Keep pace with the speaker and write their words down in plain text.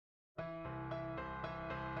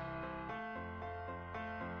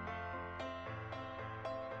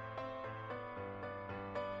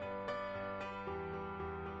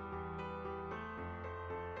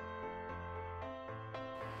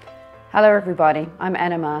Hello everybody, I'm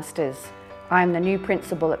Anna Masters. I'm the new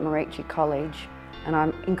principal at Merici College and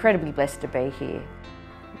I'm incredibly blessed to be here.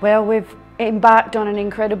 Well, we've embarked on an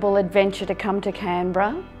incredible adventure to come to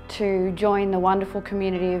Canberra to join the wonderful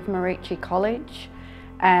community of Merici College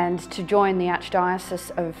and to join the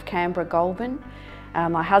Archdiocese of Canberra-Goulburn.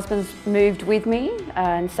 My husband's moved with me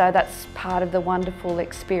and so that's part of the wonderful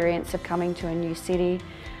experience of coming to a new city,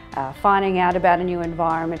 finding out about a new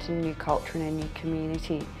environment, a new culture and a new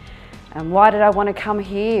community. Why did I want to come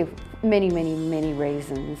here? Many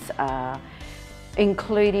reasons,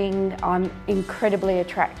 including I'm incredibly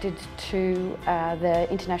attracted to the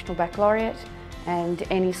International Baccalaureate and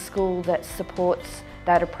any school that supports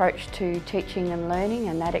that approach to teaching and learning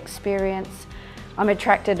and that experience. I'm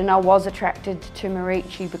attracted, and I was attracted to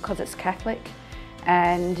Merici because it's Catholic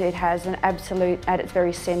and it has an absolute, at its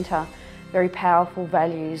very centre, very powerful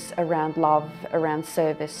values around love, around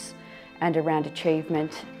service and around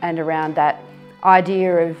achievement and around that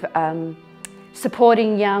idea of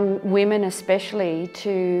supporting young women especially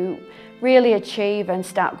to really achieve and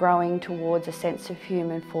start growing towards a sense of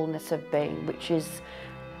human fullness of being, which is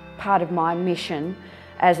part of my mission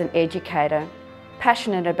as an educator.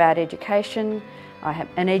 Passionate about education. I have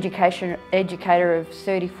an educator of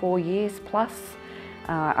 34 years plus.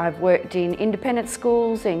 I've worked in independent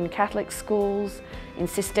schools, in Catholic schools, in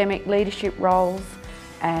systemic leadership roles.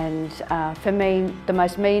 And for me, the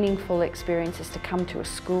most meaningful experience is to come to a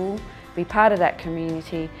school, be part of that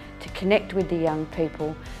community, to connect with the young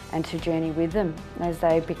people and to journey with them as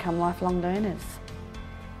they become lifelong learners.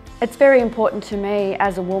 It's very important to me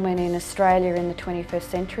as a woman in Australia in the 21st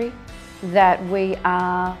century that we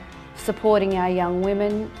are supporting our young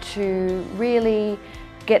women to really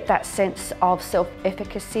get that sense of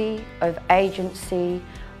self-efficacy, of agency,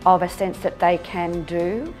 of a sense that they can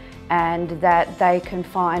do, and that they can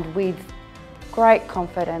find with great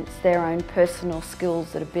confidence their own personal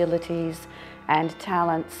skills and abilities and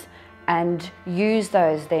talents and use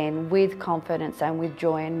those then with confidence and with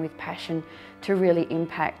joy and with passion to really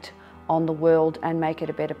impact on the world and make it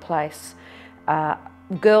a better place.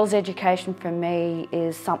 Girls' education for me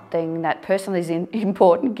is something that personally is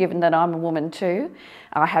important given that I'm a woman too.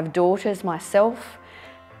 I have daughters myself.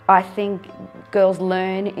 I think girls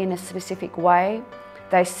learn in a specific way.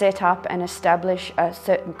 They set up and establish a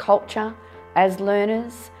certain culture as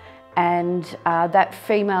learners, and that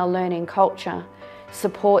female learning culture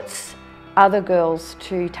supports other girls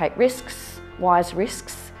to take risks, wise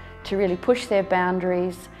risks, to really push their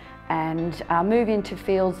boundaries and move into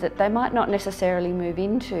fields that they might not necessarily move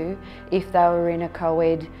into if they were in a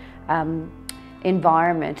co-ed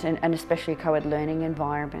environment and especially a co-ed learning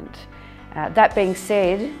environment. That being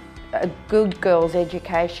said, a good girls'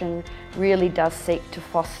 education really does seek to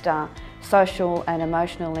foster social and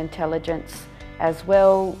emotional intelligence as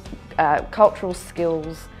well, cultural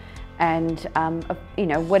skills, and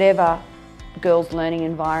whatever girls' learning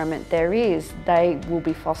environment there is, they will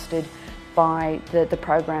be fostered by the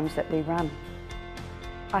programs that we run.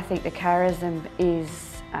 I think the charism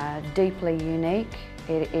is deeply unique.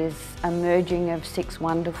 It is a merging of 6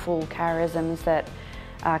 wonderful charisms that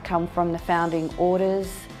come from the founding orders.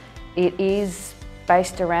 It is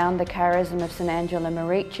based around the charism of St. Angela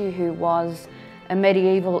Merici, who was a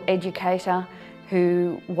medieval educator,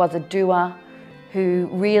 who was a doer, who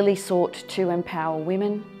really sought to empower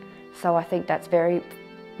women. So I think that's very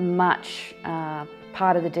much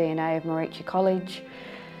part of the DNA of Merici College.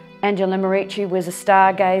 Angela Merici was a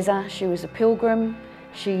stargazer, she was a pilgrim,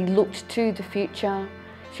 she looked to the future,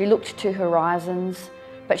 she looked to horizons,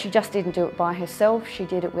 but she just didn't do it by herself, she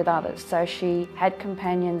did it with others. So she had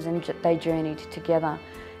companions and they journeyed together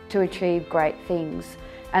to achieve great things.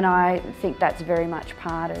 And I think that's very much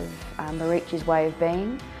part of Merici's way of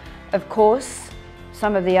being. Of course,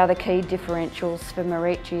 some of the other key differentials for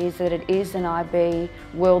Merici is that it is an IB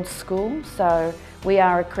World School, so we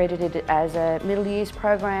are accredited as a middle years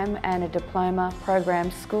program and a diploma program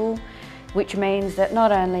school, which means that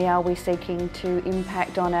not only are we seeking to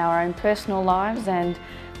impact on our own personal lives and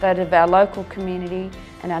that of our local community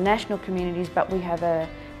and our national communities, but we have a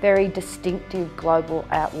very distinctive global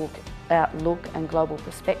outlook and global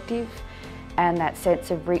perspective, and that sense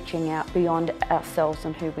of reaching out beyond ourselves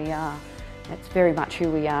and who we are. It's very much who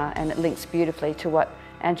we are, and it links beautifully to what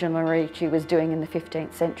Angela Merici was doing in the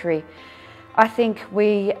 15th century. I think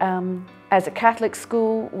we, as a Catholic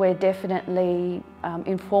school, we're definitely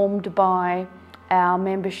informed by our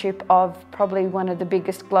membership of probably one of the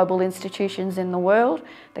biggest global institutions in the world,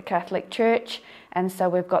 the Catholic Church, and so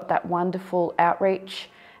we've got that wonderful outreach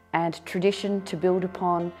and tradition to build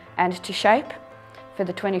upon and to shape for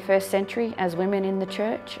the 21st century as women in the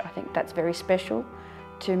church. I think that's very special.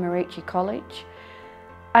 to Merici College.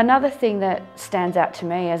 Another thing that stands out to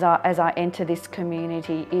me as I enter this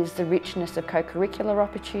community is the richness of co-curricular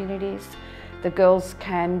opportunities. The girls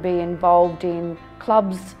can be involved in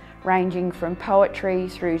clubs ranging from poetry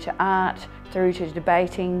through to art, through to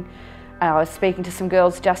debating. I was speaking to some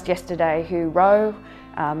girls just yesterday who row.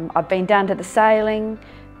 I've been down to the sailing.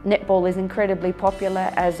 Netball is incredibly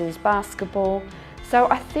popular, as is basketball. So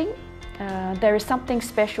I think there is something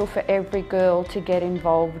special for every girl to get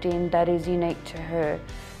involved in that is unique to her.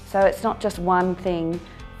 So it's not just one thing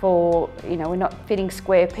for, we're not fitting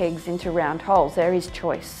square pegs into round holes. There is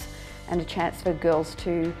choice and a chance for girls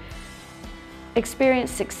to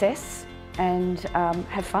experience success and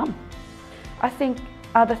have fun. I think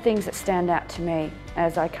other things that stand out to me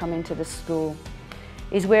as I come into the school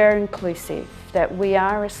is we're inclusive, that we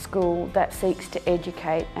are a school that seeks to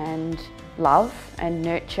educate and love and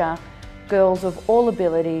nurture girls of all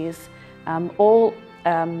abilities,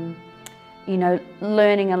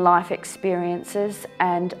 learning and life experiences,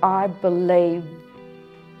 and I believe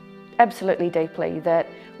absolutely deeply that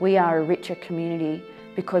we are a richer community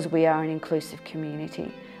because we are an inclusive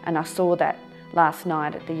community. And I saw that last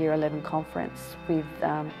night at the Year 11 conference with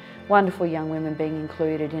wonderful young women being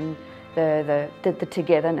included in the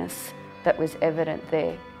togetherness that was evident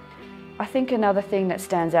there. I think another thing that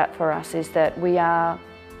stands out for us is that we are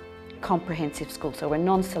comprehensive school, so we're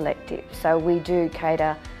non-selective, so we do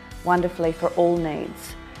cater wonderfully for all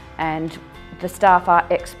needs, and the staff are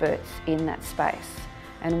experts in that space,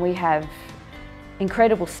 and we have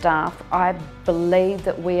incredible staff. I believe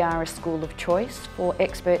that we are a school of choice for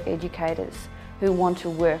expert educators who want to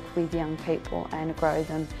work with young people and grow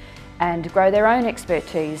them and grow their own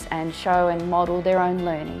expertise and show and model their own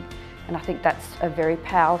learning, and I think that's a very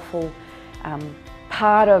powerful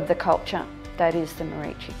part of the culture that is the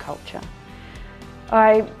Merici culture.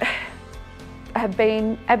 I have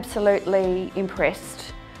been absolutely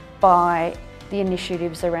impressed by the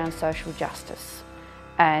initiatives around social justice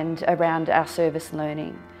and around our service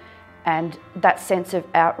learning, and that sense of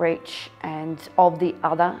outreach and of the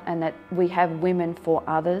other, and that we have women for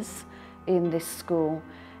others in this school.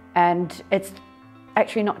 And it's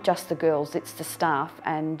actually not just the girls, it's the staff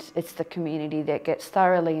and it's the community that gets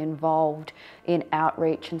thoroughly involved in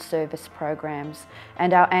outreach and service programs.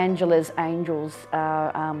 And our Angela's Angels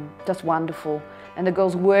are just wonderful, and the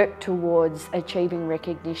girls work towards achieving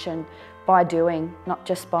recognition by doing, not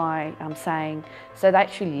just by saying. So they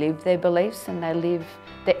actually live their beliefs and they live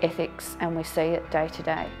their ethics, and we see it day to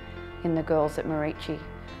day in the girls at Merici,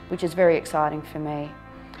 which is very exciting for me.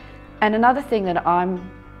 And another thing that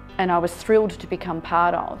I was thrilled to become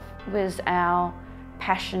part of was our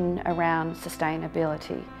passion around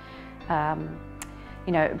sustainability.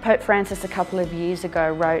 Pope Francis a couple of years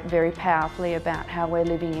ago wrote very powerfully about how we're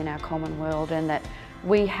living in our common world, and that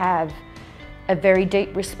we have a very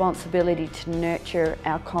deep responsibility to nurture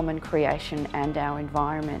our common creation and our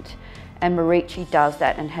environment. And Merici does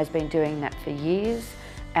that and has been doing that for years,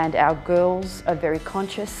 and our girls are very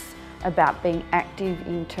conscious about being active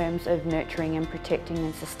in terms of nurturing and protecting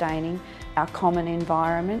and sustaining our common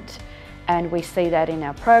environment. And we see that in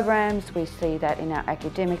our programs, we see that in our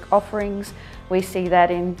academic offerings, we see that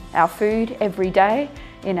in our food every day,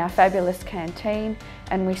 in our fabulous canteen,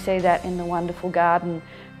 and we see that in the wonderful garden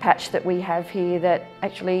patch that we have here that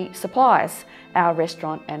actually supplies our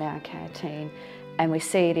restaurant and our canteen. And we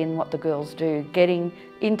see it in what the girls do, getting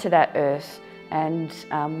into that earth and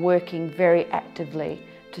working very actively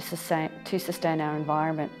to sustain our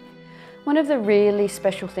environment. One of the really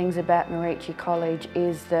special things about Merici College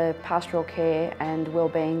is the pastoral care and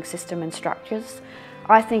wellbeing system and structures.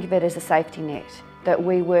 I think of it as a safety net, that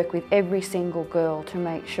we work with every single girl to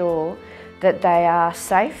make sure that they are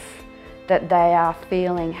safe, that they are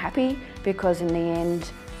feeling happy, because in the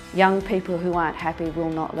end, young people who aren't happy will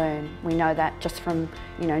not learn. We know that just from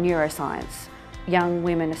neuroscience. Young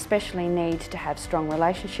women especially need to have strong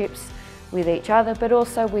relationships with each other, but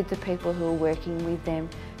also with the people who are working with them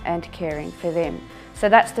and caring for them. So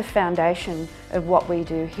that's the foundation of what we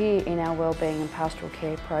do here in our wellbeing and pastoral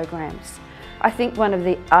care programs. I think one of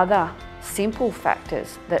the other simple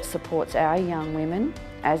factors that supports our young women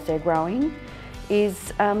as they're growing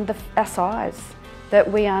is our size, that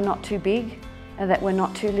we are not too big and that we're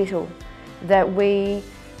not too little, that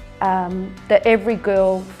every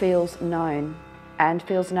girl feels known and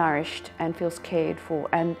feels nourished and feels cared for.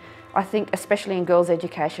 And I think especially in girls'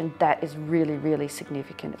 education, that is really, really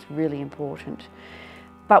significant. It's really important.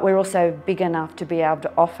 But we're also big enough to be able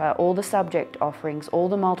to offer all the subject offerings, all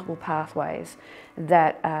the multiple pathways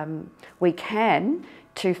that we can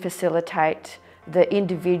to facilitate the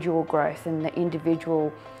individual growth and the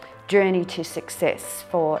individual journey to success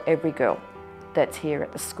for every girl that's here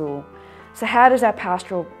at the school. So how does our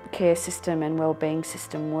pastoral care system and wellbeing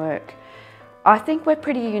system work? I think we're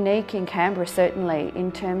pretty unique in Canberra, certainly, in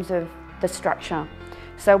terms of the structure.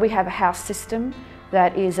 So we have a house system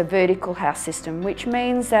that is a vertical house system, which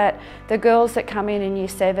means that the girls that come in Year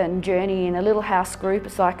 7 journey in a little house group.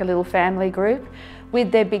 It's like a little family group with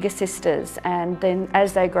their bigger sisters, and then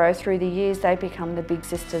as they grow through the years they become the big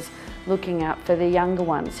sisters looking out for the younger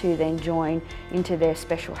ones who then join into their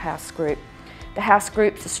special house group. The house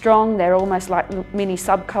groups are strong, they're almost like mini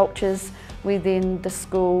subcultures within the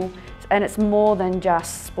school, and it's more than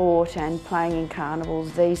just sport and playing in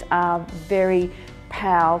carnivals. These are very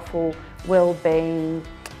powerful wellbeing,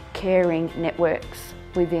 caring networks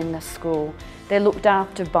within the school. They're looked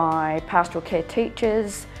after by pastoral care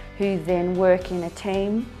teachers who then work in a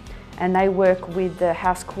team, and they work with the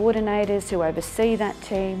house coordinators who oversee that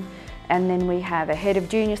team, and then we have a head of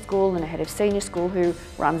junior school and a head of senior school who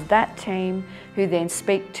runs that team, who then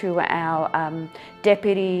speak to our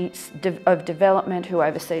deputy of development who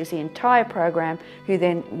oversees the entire program, who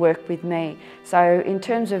then work with me. So in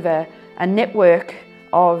terms of a network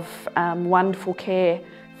of wonderful care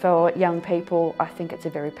for young people, I think it's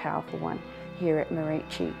a very powerful one here at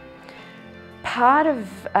Merici. Part of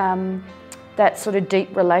that sort of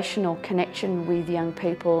deep relational connection with young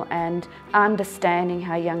people and understanding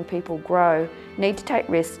how young people grow, need to take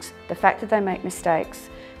risks, the fact that they make mistakes.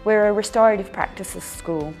 We're a restorative practices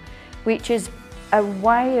school, which is a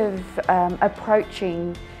way of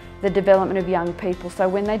approaching the development of young people. So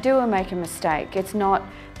when they do make a mistake, it's not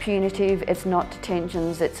punitive, it's not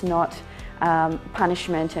detentions, it's not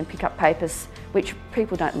punishment and pick up papers, which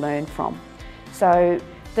people don't learn from. So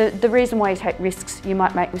the reason why you take risks, you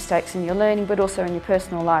might make mistakes in your learning, but also in your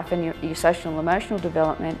personal life and your social and emotional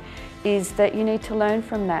development, is that you need to learn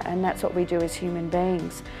from that, and that's what we do as human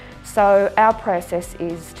beings. So our process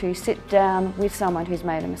is to sit down with someone who's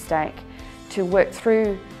made a mistake, to work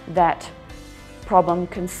through that problem,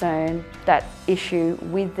 concern, that issue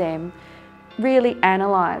with them, really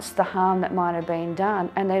analyse the harm that might have been done,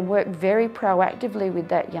 and then work very proactively with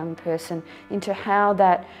that young person into how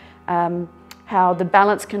that how the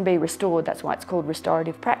balance can be restored. That's why it's called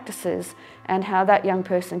restorative practices, and how that young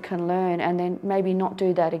person can learn and then maybe not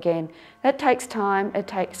do that again. That takes time, it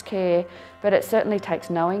takes care, but it certainly takes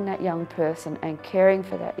knowing that young person and caring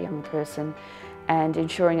for that young person and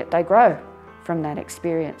ensuring that they grow from that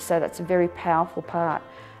experience. So that's a very powerful part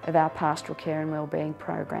of our pastoral care and wellbeing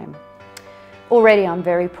program. Already I'm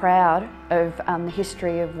very proud of the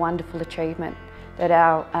history of wonderful achievement that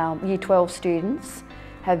our Year 12 students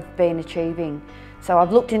have been achieving. So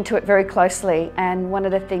I've looked into it very closely, and one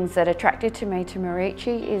of the things that attracted me to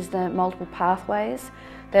Merici is the multiple pathways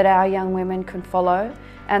that our young women can follow,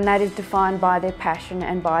 and that is defined by their passion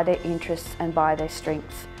and by their interests and by their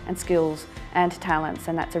strengths and skills and talents,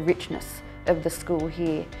 and that's a richness of the school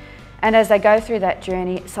here. And as they go through that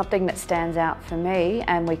journey, something that stands out for me,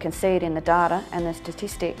 and we can see it in the data and the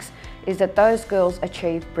statistics, is that those girls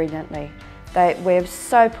achieve brilliantly. We're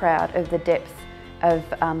so proud of the depth of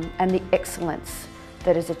and the excellence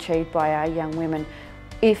that is achieved by our young women,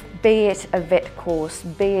 be it a vet course,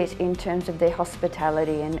 be it in terms of their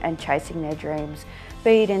hospitality and chasing their dreams,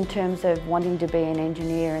 be it in terms of wanting to be an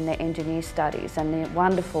engineer and their engineer studies and the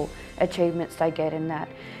wonderful achievements they get in that.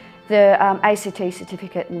 The ACT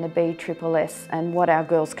certificate and the BSSS and what our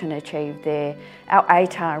girls can achieve there. Our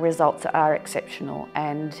ATAR results are exceptional,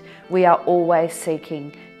 and we are always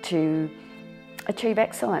seeking to achieve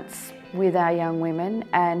excellence with our young women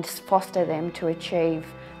and foster them to achieve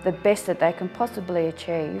the best that they can possibly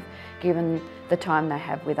achieve given the time they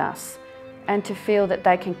have with us, and to feel that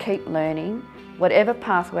they can keep learning whatever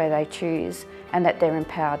pathway they choose and that they're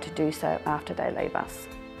empowered to do so after they leave us.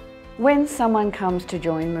 When someone comes to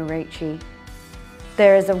join Merici,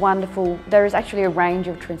 there is actually a range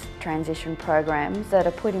of transition programs that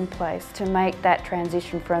are put in place to make that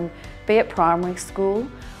transition from, be it primary school,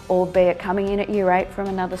 or be it coming in at Year 8 from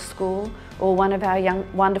another school, or one of our young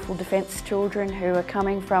wonderful defence children who are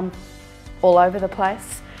coming from all over the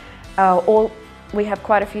place, or we have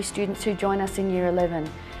quite a few students who join us in Year 11.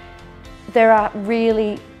 There are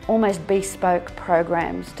really almost bespoke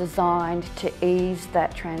programs designed to ease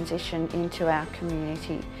that transition into our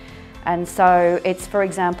community. And so it's, for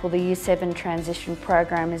example, the Year 7 transition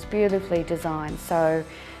program is beautifully designed. So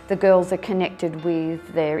the girls are connected with,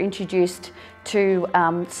 they're introduced to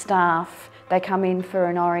staff, They come in for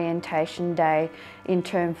an orientation day in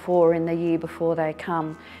term 4 in the year before they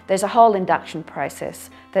come. There's a whole induction process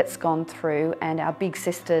that's gone through, and our big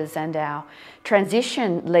sisters and our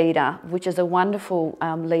transition leader, which is a wonderful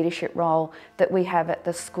leadership role that we have at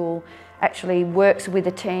the school, actually works with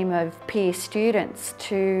a team of peer students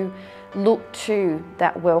to look to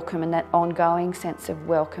that welcome and that ongoing sense of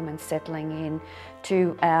welcome and settling in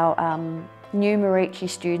to our new Merici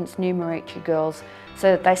students, new Merici girls,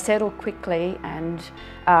 so that they settle quickly and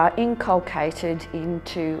are inculcated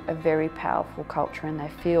into a very powerful culture, and they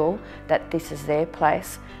feel that this is their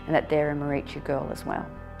place and that they're a Merici girl as well.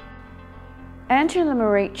 Angela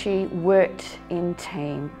Merici worked in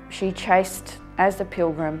team. She chased, as a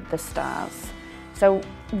pilgrim, the stars. So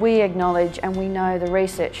we acknowledge, and we know the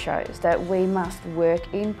research shows, that we must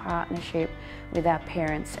work in partnership with our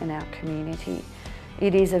parents and our community.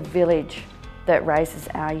 It is a village that raises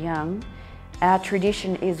our young. Our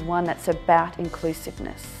tradition is one that's about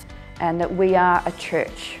inclusiveness, and that we are a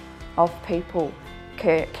church of people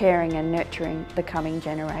caring and nurturing the coming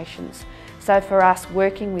generations. So for us,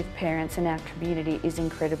 working with parents in our community is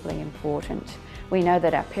incredibly important. We know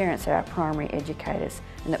that our parents are our primary educators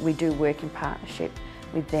and that we do work in partnership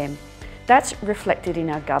with them. That's reflected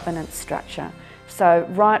in our governance structure. So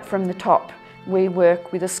right from the top, we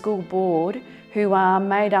work with a school board who are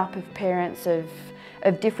made up of parents of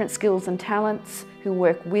different skills and talents, who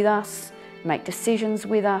work with us, make decisions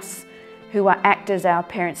with us, who act as our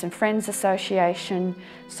Parents and Friends Association,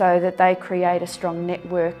 so that they create a strong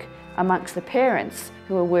network amongst the parents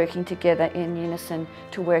who are working together in unison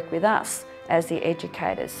to work with us as the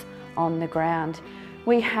educators on the ground.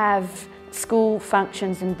 We have school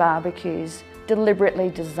functions and barbecues deliberately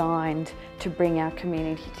designed to bring our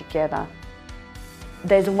community together.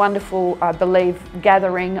 There's a wonderful, I believe,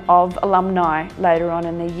 gathering of alumni later on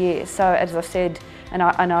in the year. So as I said, and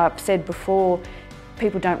I've said before,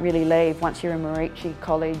 people don't really leave once you're a Merici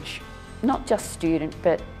College, not just student,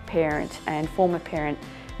 but parent and former parent.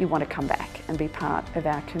 You want to come back and be part of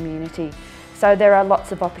our community. So there are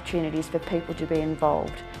lots of opportunities for people to be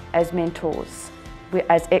involved as mentors,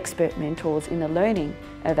 as expert mentors in the learning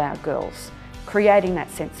of our girls, creating that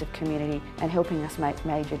sense of community and helping us make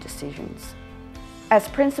major decisions. As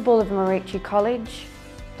principal of Merici College,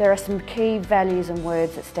 there are some key values and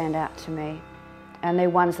words that stand out to me, and they're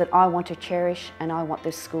ones that I want to cherish and I want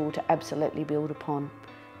this school to absolutely build upon.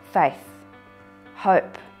 Faith,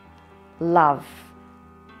 hope, love,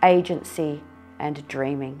 agency and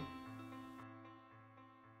dreaming.